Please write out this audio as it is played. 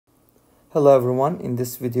Hello everyone, in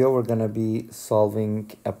this video we're going to be solving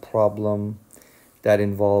a problem that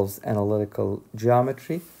involves analytical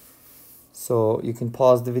geometry. So you can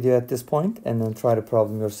pause the video at this point and then try the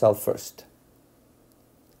problem yourself first.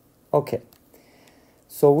 Okay,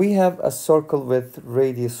 so we have a circle with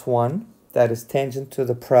radius 1 that is tangent to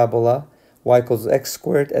the parabola y equals x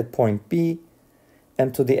squared at point B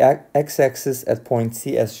and to the x-axis at point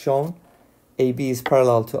C as shown. AB is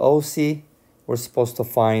parallel to OC. We're supposed to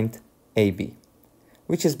find AB,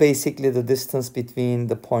 which is basically the distance between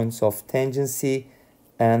the points of tangency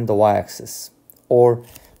and the y-axis. Or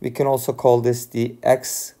we can also call this the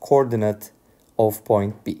x-coordinate of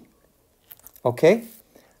point B. Okay,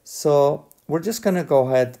 so we're just going to go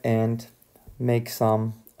ahead and make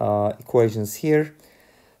some equations here.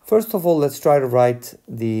 First of all, let's try to write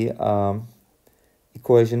the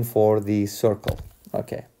equation for the circle.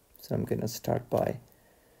 Okay, so I'm going to start by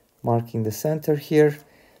marking the center here.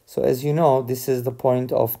 So as you know, this is the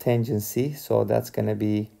point of tangency, so that's going to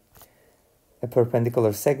be a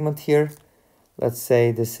perpendicular segment here. Let's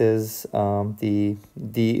say this is the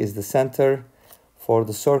D is the center for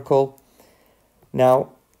the circle. Now,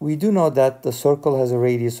 we do know that the circle has a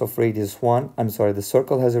radius of radius 1. I'm sorry, the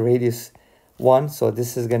circle has a radius 1, so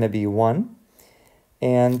this is going to be 1.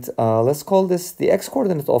 And let's call this the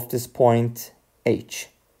x-coordinate of this point H.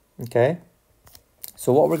 Okay?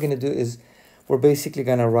 So what we're going to do is we're basically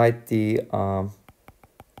going to write the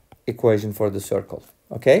equation for the circle,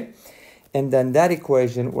 okay? And then that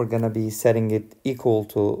equation, we're going to be setting it equal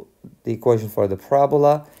to the equation for the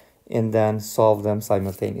parabola and then solve them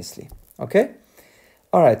simultaneously, okay?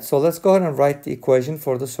 All right, so let's go ahead and write the equation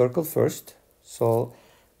for the circle first. So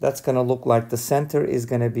that's going to look like the center is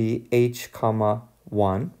going to be h comma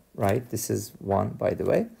 1, right? This is 1, by the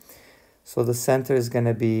way. So the center is going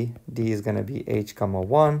to be, D is going to be h comma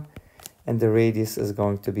 1. And the radius is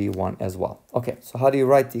going to be 1 as well. Okay, so how do you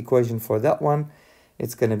write the equation for that one?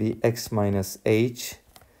 It's going to be x minus h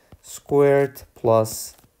squared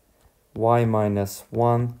plus y minus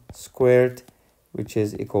 1 squared, which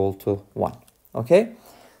is equal to 1. Okay,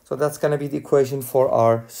 so that's going to be the equation for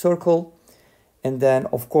our circle. And then,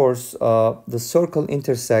 of course, the circle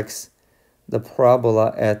intersects the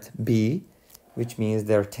parabola at B, which means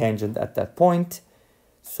they're tangent at that point.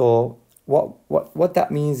 So what that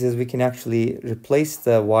means is we can actually replace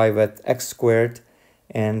the y with x squared,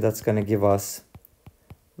 and that's going to give us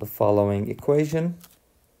the following equation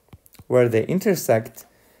where they intersect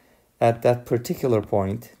at that particular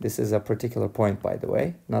point. This is a particular point, by the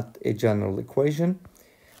way, not a general equation.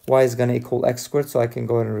 Y is going to equal x squared, so I can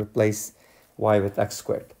go ahead and replace y with x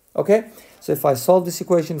squared. Okay, so if I solve this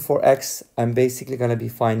equation for x, I'm basically going to be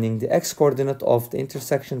finding the x-coordinate of the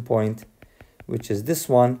intersection point, which is this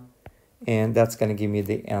one. And that's going to give me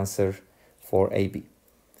the answer for AB.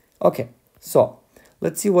 Okay, so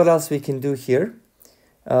let's see what else we can do here.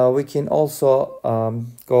 We can also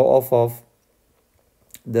go off of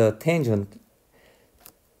the tangent.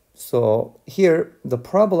 So here, the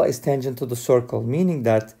parabola is tangent to the circle, meaning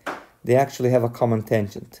that they actually have a common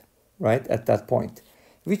tangent, right, at that point.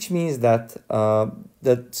 Which means that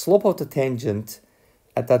the slope of the tangent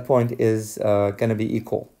at that point is going to be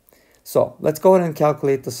equal. So let's go ahead and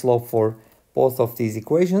calculate the slope for both of these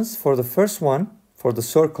equations. For the first one, for the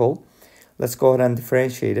circle, let's go ahead and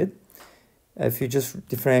differentiate it. If you just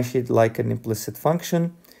differentiate like an implicit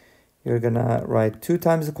function, you're going to write 2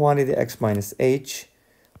 times the quantity x minus h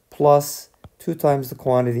plus 2 times the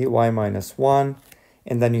quantity y minus 1.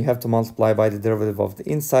 And then you have to multiply by the derivative of the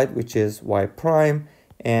inside, which is y prime,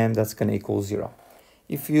 and that's going to equal 0.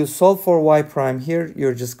 If you solve for y prime here,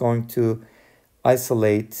 you're just going to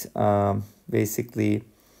isolate basically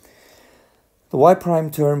the y prime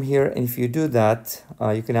term here, and if you do that,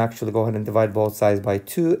 you can actually go ahead and divide both sides by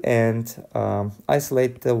 2 and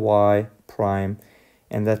isolate the y prime,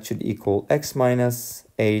 and that should equal x minus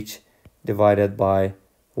h divided by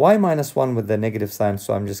y minus 1 with the negative sign,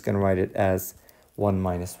 so I'm just going to write it as 1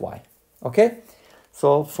 minus y. Okay,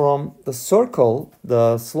 so from the circle,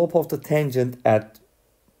 the slope of the tangent at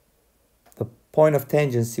point of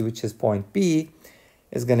tangency, which is point B,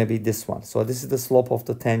 is going to be this one. So this is the slope of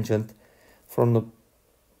the tangent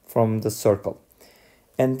from the circle.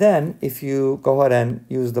 And then if you go ahead and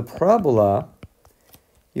use the parabola,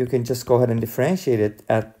 you can just go ahead and differentiate it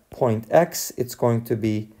at point X. It's going to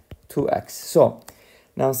be 2x. So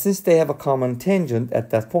now since they have a common tangent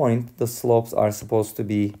at that point, the slopes are supposed to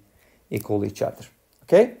be equal each other.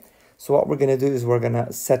 Okay, so what we're going to do is we're going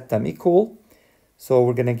to set them equal. So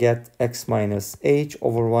we're going to get x minus h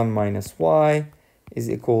over 1 minus y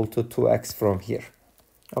is equal to 2x from here.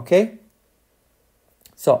 Okay?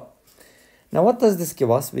 So Now, what does this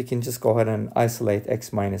give us? We can just go ahead and isolate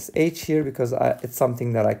x minus h here because it's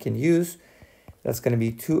something that I can use. That's going to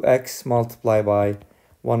be 2x multiplied by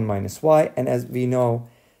 1 minus y. And as we know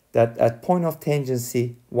that at point of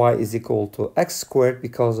tangency, y is equal to x squared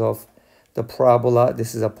because of the parabola.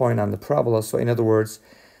 This is a point on the parabola. So in other words,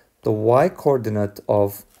 the y coordinate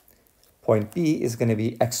of point B is going to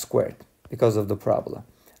be x squared because of the parabola.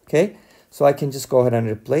 Okay, so I can just go ahead and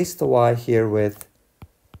replace the y here with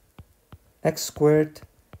x squared.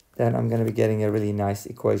 Then I'm going to be getting a really nice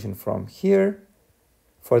equation from here.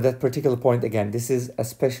 For that particular point, again, this is a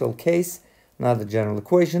special case, not a general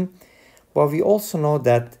equation. But we also know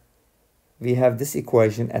that we have this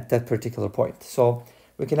equation at that particular point. So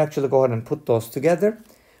we can actually go ahead and put those together.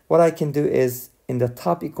 What I can do is, in the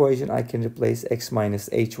top equation, I can replace x minus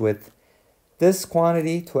h with this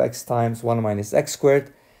quantity, 2x times 1 minus x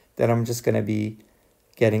squared. Then I'm just going to be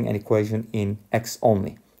getting an equation in x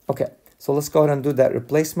only. Okay, so let's go ahead and do that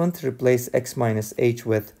replacement. Replace x minus h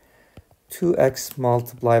with 2x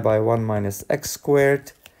multiplied by 1 minus x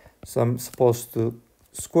squared. So I'm supposed to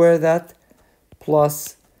square that,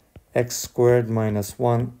 plus x squared minus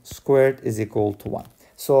 1 squared is equal to 1.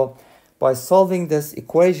 So by solving this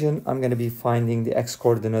equation, I'm going to be finding the x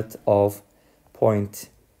coordinate of point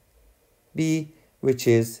B, which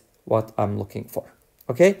is what I'm looking for.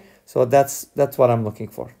 Okay, so that's what I'm looking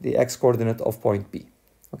for, the x coordinate of point B.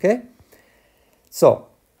 Okay, so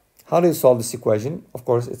how do you solve this equation? Of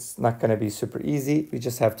course, it's not going to be super easy. We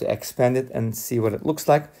just have to expand it and see what it looks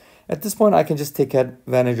like. At this point, I can just take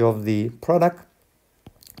advantage of the product.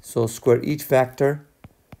 So square each factor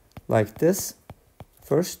like this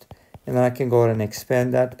first. And then I can go ahead and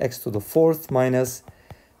expand that, x to the 4th minus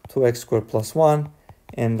 2x squared plus 1.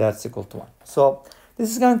 And that's equal to 1. So this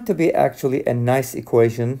is going to be actually a nice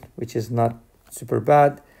equation, which is not super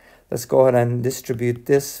bad. Let's go ahead and distribute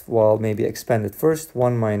this, well, maybe expand it first.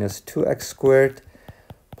 1 minus 2x squared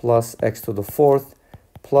plus x to the 4th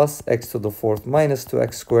plus x to the 4th minus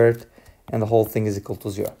 2x squared, and the whole thing is equal to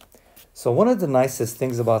 0. So one of the nicest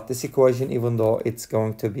things about this equation, even though it's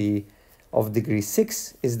going to be of degree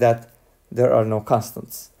 6, is that there are no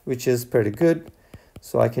constants, which is pretty good.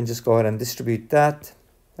 So I can just go ahead and distribute that.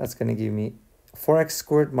 That's going to give me 4x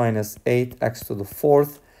squared minus 8x to the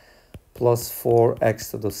 4th plus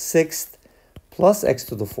 4x to the 6th plus x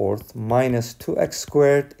to the 4th minus 2x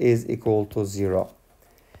squared is equal to 0.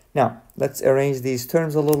 Now, let's arrange these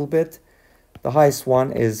terms a little bit. The highest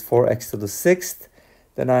one is 4x to the 6th.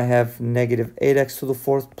 Then I have negative 8x to the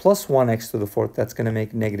 4th plus 1x to the 4th. That's going to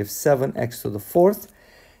make negative 7x to the 4th.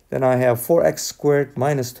 Then I have 4x squared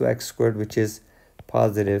minus 2x squared, which is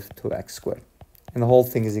positive 2x squared. And the whole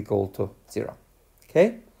thing is equal to 0.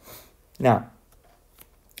 Okay? Now,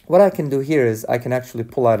 what I can do here is I can actually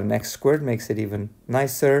pull out an x squared, makes it even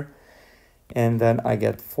nicer. And then I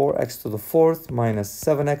get 4x to the 4th minus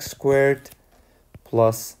 7x squared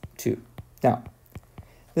plus 2. Now,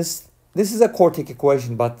 this is a quartic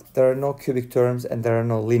equation, but there are no cubic terms and there are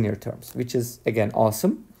no linear terms, which is, again,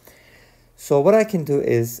 awesome. So what I can do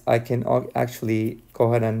is I can actually go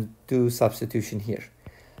ahead and do substitution here.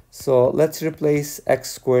 So let's replace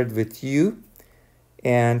x squared with u.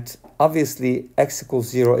 And obviously, x equals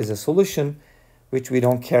 0 is a solution, which we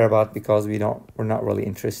don't care about because we're not really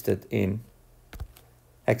interested in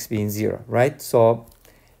x being 0, right? So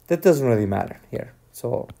that doesn't really matter here.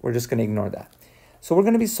 So we're just going to ignore that. So we're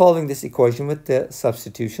going to be solving this equation with the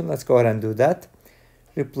substitution. Let's go ahead and do that.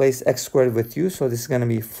 Replace x squared with u. So this is going to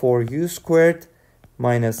be 4u squared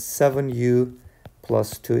minus 7u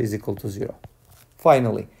plus 2 is equal to 0.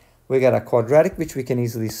 Finally, we got a quadratic, which we can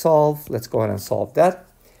easily solve. Let's go ahead and solve that.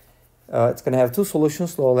 It's going to have two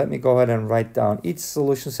solutions. So let me go ahead and write down each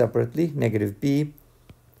solution separately. Negative b.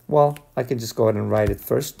 Well, I can just go ahead and write it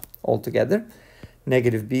first all together.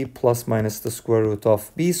 Negative b plus minus the square root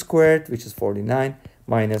of b squared, which is 49,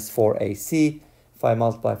 minus 4ac. If I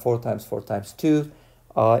multiply 4 times 2,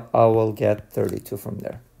 I will get 32 from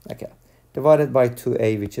there. Okay. Divided by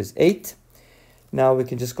 2a, which is 8. Now we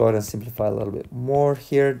can just go ahead and simplify a little bit more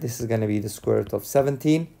here. This is going to be the square root of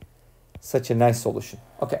 17. Such a nice solution.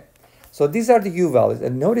 Okay, so these are the u values.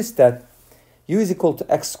 And notice that u is equal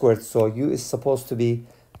to x squared. So u is supposed to be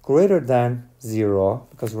greater than 0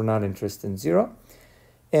 because we're not interested in 0.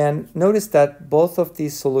 And notice that both of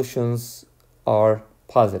these solutions are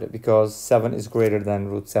positive because 7 is greater than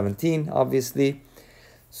root 17, obviously.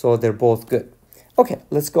 So they're both good. Okay,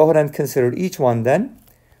 let's go ahead and consider each one then.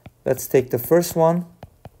 Let's take the first one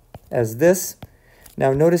as this.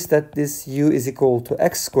 Now notice that this u is equal to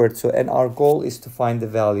x squared. So, and our goal is to find the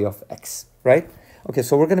value of x, right? Okay,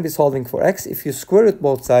 so we're going to be solving for x. If you square root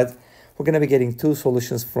both sides, we're going to be getting two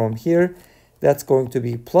solutions from here. that's going to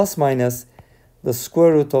be plus minus the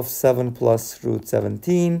square root of 7 plus root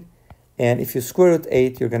 17. And if you square root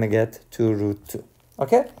 8, you're going to get 2 root 2.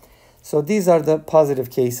 Okay? So these are the positive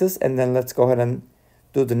cases. And then let's go ahead and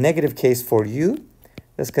do the negative case for u.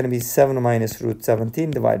 That's going to be 7 minus root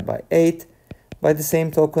 17 divided by 8. By the same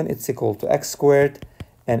token, it's equal to x squared.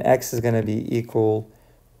 And x is going to be equal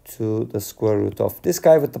to the square root of this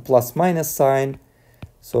guy with the plus minus sign.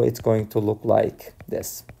 So it's going to look like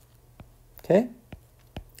this. Okay?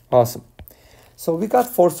 Awesome. So we got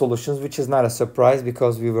 4 solutions, which is not a surprise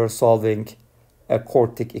because we were solving a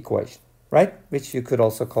quartic equation, right? Which you could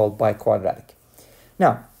also call biquadratic.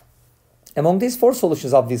 Now, among these 4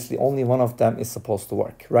 solutions, obviously, only one of them is supposed to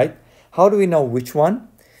work, right? How do we know which one?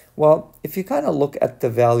 Well, if you kind of look at the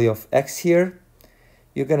value of x here,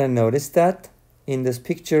 you're going to notice that in this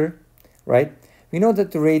picture, right? We know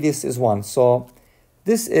that the radius is 1. So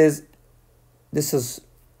this is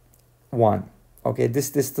 1. Okay, this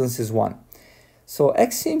distance is 1. So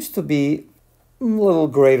x seems to be a little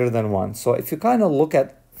greater than 1. So if you kind of look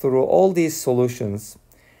at through all these solutions,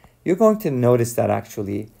 you're going to notice that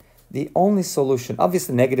actually the only solution,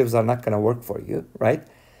 obviously negatives are not going to work for you, right?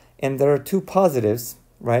 And there are 2 positives,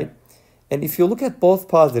 right? And if you look at both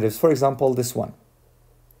positives, for example, this one,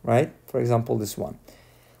 right? For example, this one.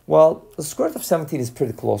 Well, the square root of 17 is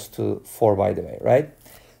pretty close to 4, by the way, right?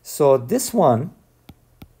 So this one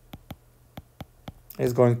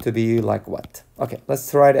is going to be like what? Okay, let's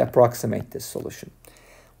try to approximate this solution.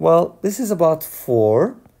 Well, this is about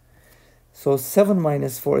 4. So 7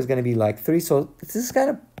 minus 4 is going to be like 3. So this is kind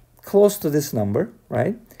of close to this number,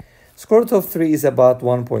 right? Square root of 3 is about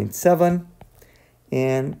 1.7.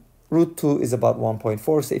 And root 2 is about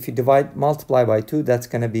 1.4. So if you multiply by 2, that's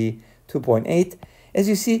going to be 2.8. As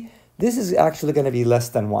you see, this is actually going to be less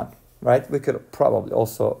than 1, right? We could probably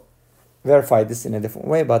also verify this in a different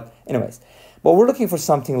way, but anyways. But we're looking for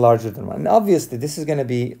something larger than 1. And obviously, this is going to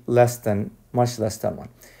be much less than 1.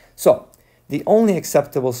 So the only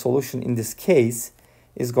acceptable solution in this case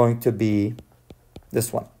is going to be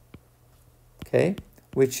this one, okay?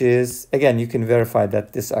 Which is, again, you can verify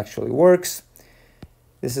that this actually works.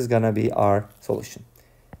 This is going to be our solution.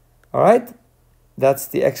 All right? That's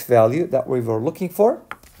the x value that we were looking for.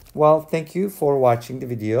 Well, thank you for watching the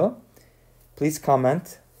video. Please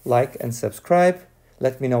comment, like, and subscribe.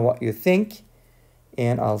 Let me know what you think.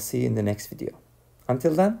 And I'll see you in the next video.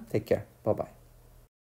 Until then, take care. Bye-bye.